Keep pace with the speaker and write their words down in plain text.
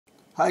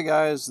Hi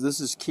guys, this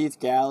is Keith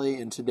Galli,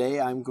 and today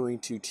I'm going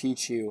to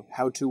teach you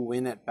how to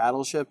win at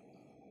Battleship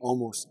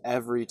almost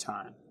every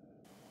time.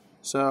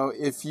 So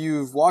if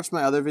you've watched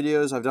my other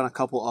videos, I've done a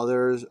couple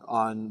others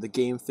on the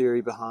game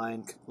theory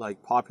behind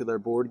like popular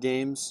board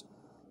games.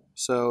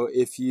 So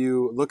if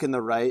you look in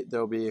the right,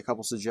 there'll be a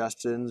couple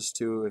suggestions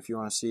to if you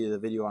want to see the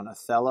video on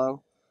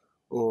Othello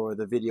or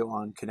the video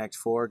on Connect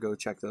 4, go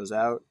check those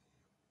out.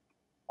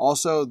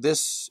 Also,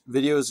 this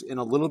video is in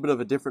a little bit of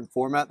a different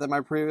format than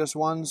my previous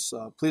ones.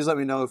 Please let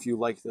me know if you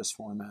like this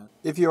format.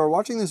 If you are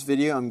watching this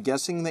video, I'm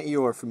guessing that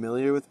you are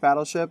familiar with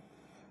Battleship,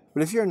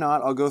 but if you're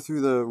not, I'll go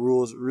through the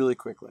rules really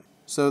quickly.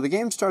 So the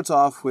game starts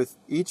off with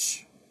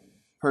each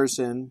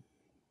person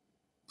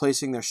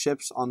placing their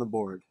ships on the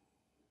board.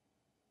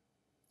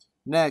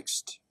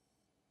 Next,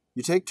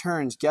 you take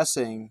turns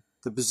guessing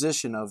the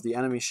position of the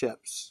enemy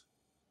ships.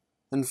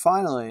 Then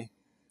finally,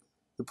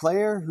 the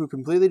player who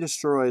completely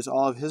destroys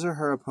all of his or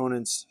her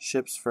opponent's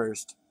ships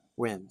first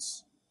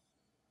wins.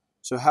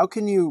 So how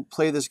can you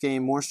play this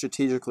game more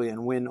strategically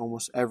and win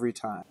almost every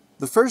time?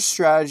 The first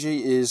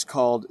strategy is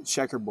called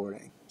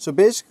checkerboarding. So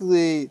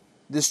basically,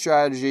 this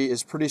strategy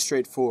is pretty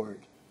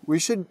straightforward. We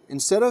should,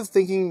 instead of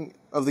thinking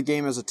of the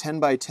game as a 10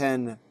 by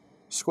 10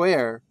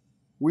 square,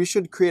 we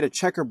should create a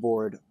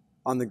checkerboard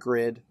on the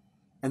grid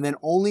and then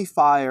only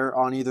fire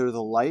on either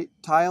the light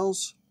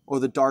tiles or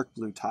the dark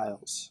blue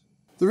tiles.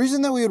 The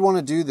reason that we would want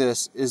to do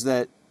this is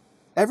that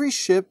every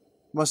ship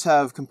must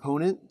have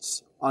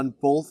components on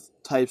both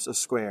types of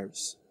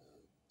squares.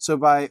 So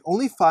by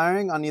only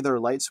firing on either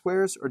light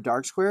squares or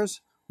dark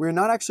squares, we're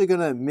not actually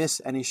going to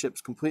miss any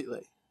ships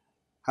completely.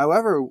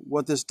 However,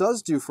 what this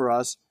does do for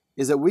us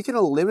is that we can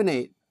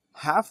eliminate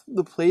half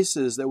the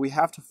places that we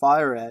have to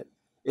fire at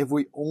if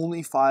we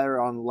only fire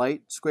on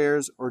light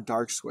squares or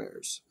dark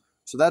squares.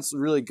 So that's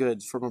really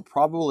good. From a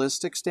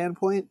probabilistic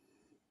standpoint,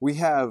 we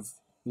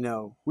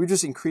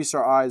just increased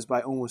our odds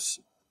by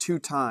almost 2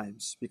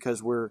 times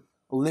because we're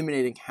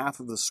eliminating half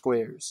of the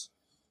squares.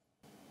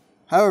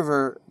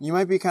 However, you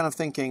might be kind of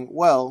thinking,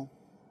 well,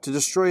 to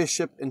destroy a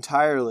ship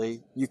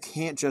entirely, you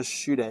can't just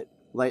shoot at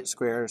light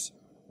squares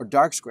or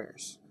dark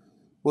squares.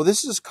 Well,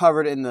 this is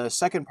covered in the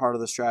second part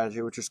of the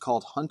strategy, which is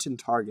called hunt and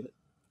target.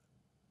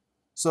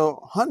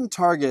 So hunt and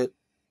target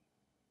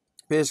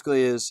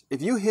basically is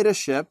if you hit a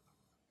ship,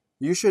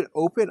 you should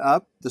open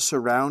up the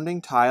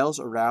surrounding tiles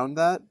around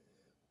that,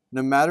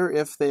 no matter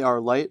if they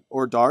are light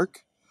or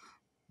dark,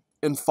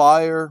 and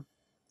fire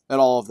at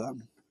all of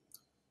them.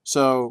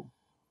 So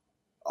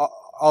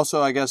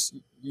also, I guess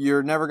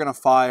you're never going to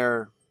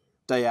fire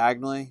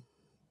diagonally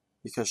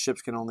because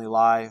ships can only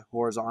lie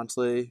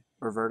horizontally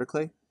or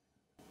vertically.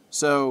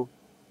 So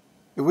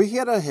if we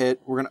get a hit,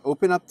 we're going to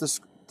open up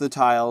the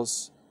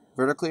tiles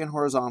vertically and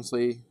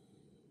horizontally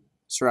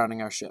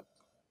surrounding our ship.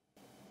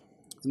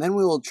 And then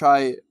we will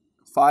try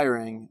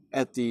firing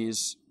at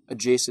these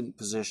adjacent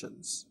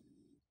positions.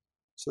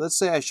 So let's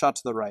say I shot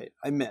to the right.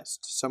 I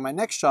missed. So my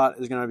next shot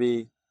is going to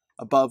be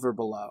above or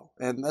below.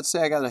 And let's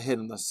say I got a hit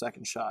in the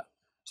second shot.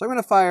 So I'm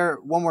going to fire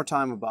one more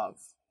time above.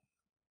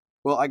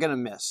 Well, I got a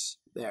miss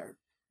there.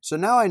 So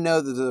now I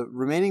know that the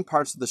remaining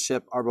parts of the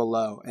ship are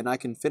below, and I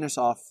can finish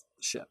off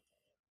the ship.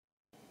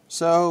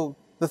 So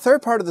the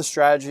third part of the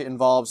strategy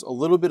involves a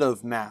little bit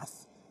of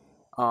math.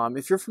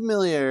 If you're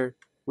familiar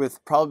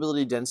with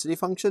probability density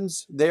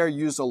functions, they are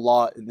used a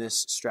lot in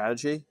this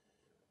strategy.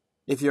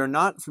 If you're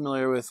not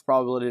familiar with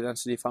probability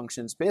density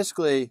functions,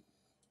 basically,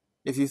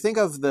 if you think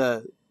of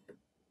the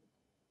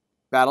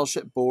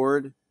Battleship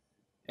board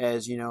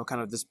as,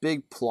 kind of this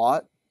big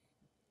plot,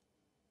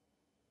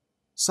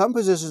 some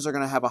positions are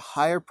going to have a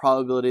higher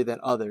probability than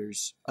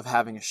others of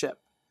having a ship.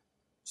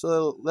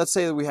 So let's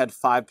say that we had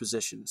 5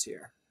 positions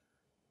here.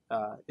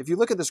 If you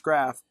look at this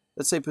graph,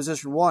 let's say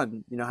position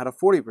 1, had a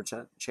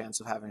 40%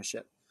 chance of having a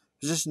ship.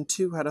 Position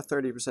 2 had a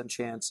 30%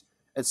 chance,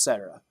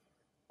 etc.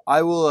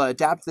 I will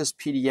adapt this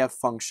PDF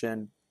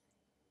function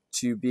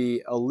to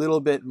be a little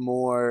bit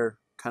more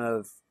kind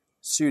of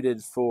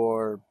suited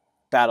for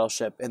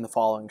Battleship in the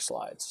following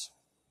slides.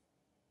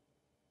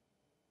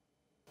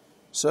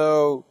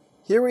 So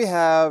here we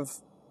have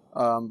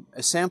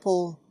a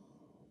sample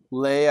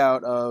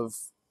layout of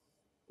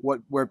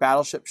where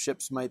Battleship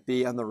ships might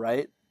be on the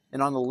right.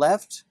 And on the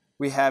left,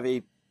 we have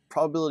a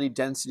probability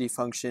density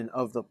function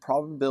of the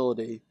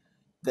probability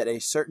that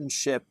a certain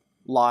ship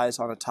lies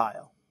on a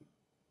tile.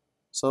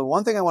 So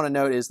one thing I want to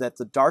note is that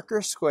the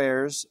darker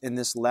squares in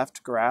this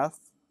left graph,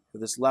 or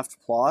this left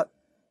plot,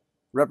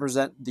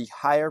 represent the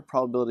higher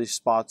probability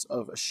spots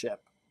of a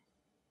ship.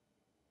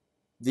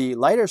 The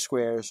lighter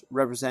squares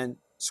represent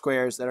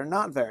squares that are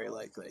not very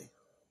likely.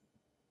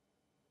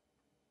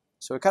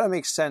 So it kind of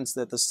makes sense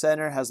that the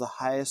center has the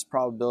highest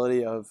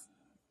probability of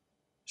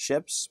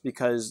ships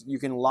because you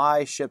can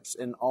lie ships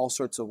in all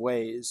sorts of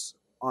ways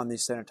on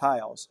these center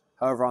tiles.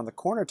 However, on the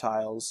corner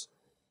tiles,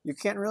 you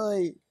can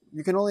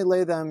only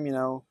lay them,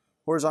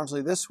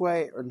 horizontally this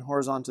way and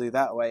horizontally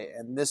that way,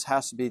 and this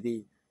has to be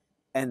the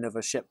end of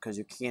a ship because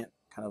you can't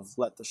kind of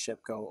let the ship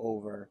go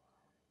over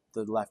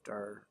the left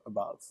or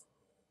above.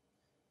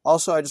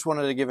 Also, I just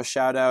wanted to give a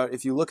shout out.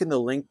 If you look in the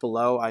link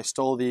below, I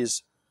stole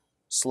these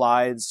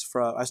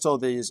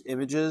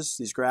images,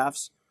 these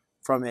graphs,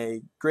 from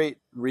a great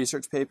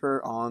research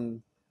paper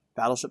on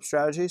Battleship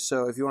strategy.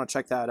 So if you want to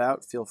check that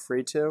out, feel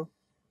free to.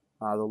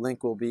 The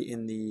link will be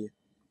in the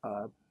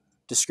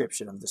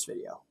description of this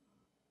video.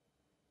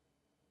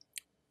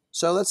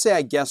 So let's say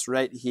I guess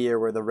right here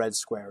where the red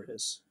square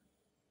is,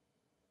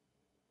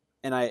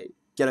 and I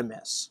get a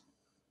miss.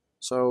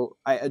 So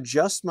I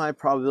adjust my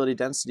probability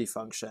density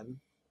function,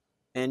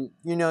 and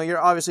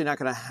you're obviously not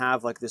going to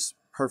have like this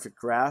perfect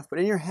graph, but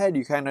in your head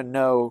you kind of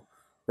know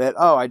that,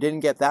 oh, I didn't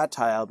get that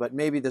tile, but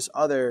maybe this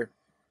other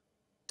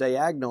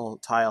diagonal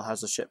tile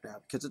has a ship now,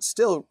 because it's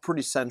still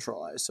pretty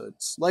centralized, so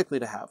it's likely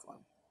to have one.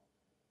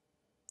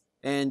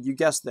 And you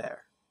guess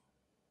there.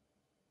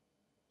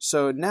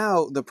 So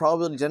now the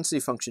probability density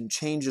function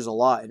changes a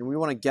lot, and we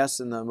want to guess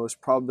in the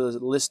most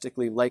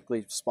probabilistically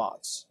likely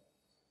spots.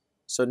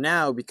 So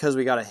now, because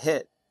we got a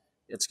hit,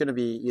 it's going to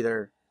be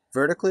either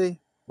vertically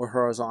or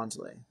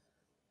horizontally.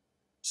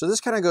 So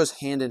this kind of goes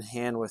hand in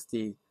hand with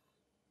the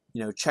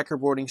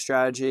checkerboarding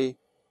strategy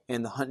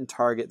and the hunt and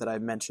target that I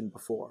mentioned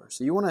before.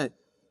 So you want to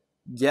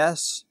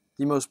guess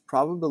the most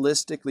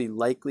probabilistically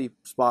likely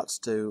spots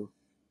to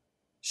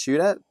shoot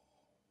at,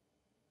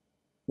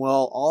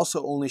 while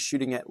also only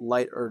shooting at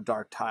light or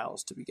dark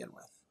tiles to begin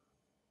with.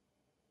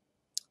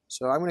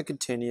 So I'm going to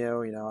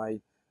continue.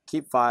 I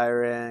keep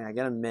firing, I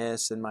get a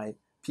miss, and my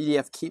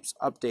PDF keeps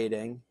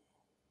updating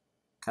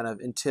kind of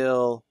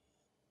until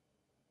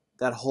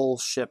that whole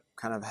ship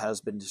kind of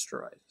has been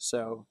destroyed.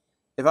 So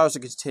if I was to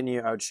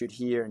continue, I would shoot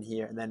here and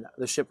here, and then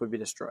the ship would be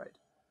destroyed.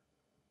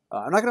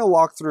 I'm not going to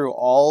walk through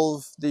all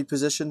of the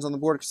positions on the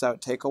board because that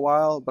would take a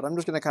while, but I'm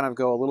just going to kind of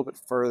go a little bit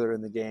further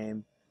in the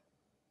game.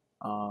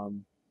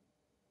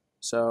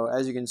 So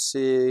as you can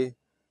see,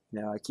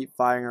 I keep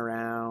firing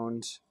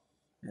around,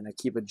 and I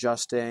keep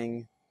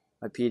adjusting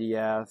my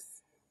PDF.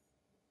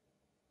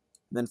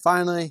 And then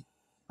finally,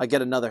 I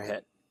get another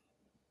hit.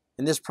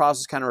 And this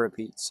process kind of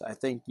repeats. I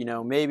think,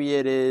 maybe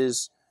it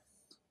is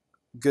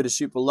good to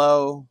shoot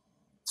below.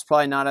 It's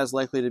probably not as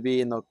likely to be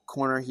in the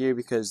corner here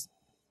because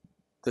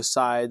the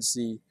sides,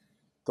 the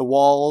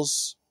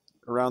walls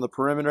around the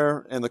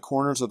perimeter and the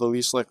corners are the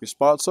least likely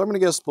spots. So I'm going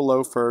to guess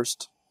below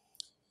first.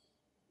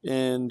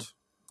 And,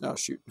 oh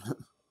shoot,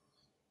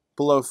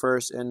 below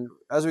first. And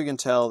as we can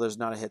tell, there's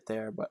not a hit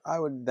there, but I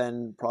would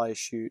then probably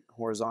shoot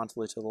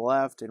horizontally to the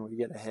left and we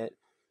get a hit.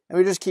 And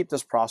we just keep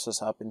this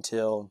process up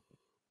until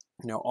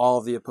all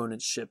of the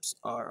opponent's ships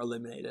are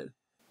eliminated.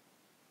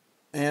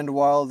 And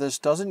while this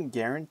doesn't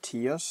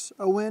guarantee us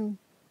a win,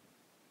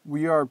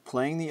 we are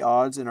playing the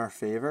odds in our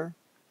favor.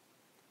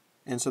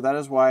 And so that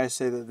is why I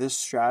say that this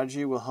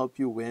strategy will help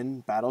you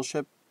win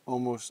Battleship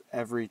almost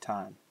every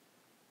time.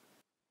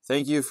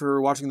 Thank you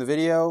for watching the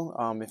video.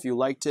 If you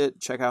liked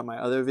it, check out my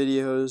other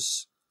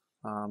videos.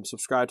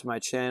 Subscribe to my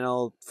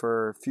channel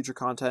for future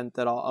content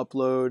that I'll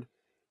upload,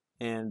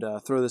 and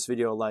throw this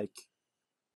video a like.